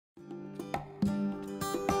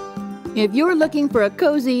If you're looking for a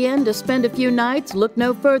cozy inn to spend a few nights, look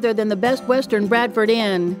no further than the Best Western Bradford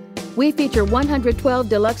Inn. We feature 112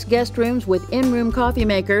 deluxe guest rooms with in-room coffee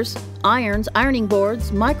makers, irons, ironing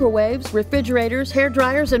boards, microwaves, refrigerators, hair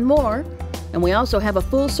dryers, and more. And we also have a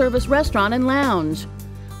full-service restaurant and lounge.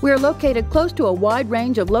 We are located close to a wide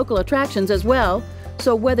range of local attractions as well,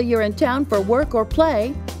 so whether you're in town for work or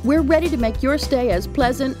play, we're ready to make your stay as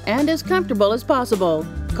pleasant and as comfortable as possible.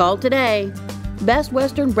 Call today. Best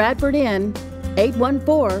Western Bradford Inn,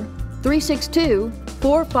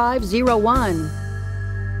 814-362-4501.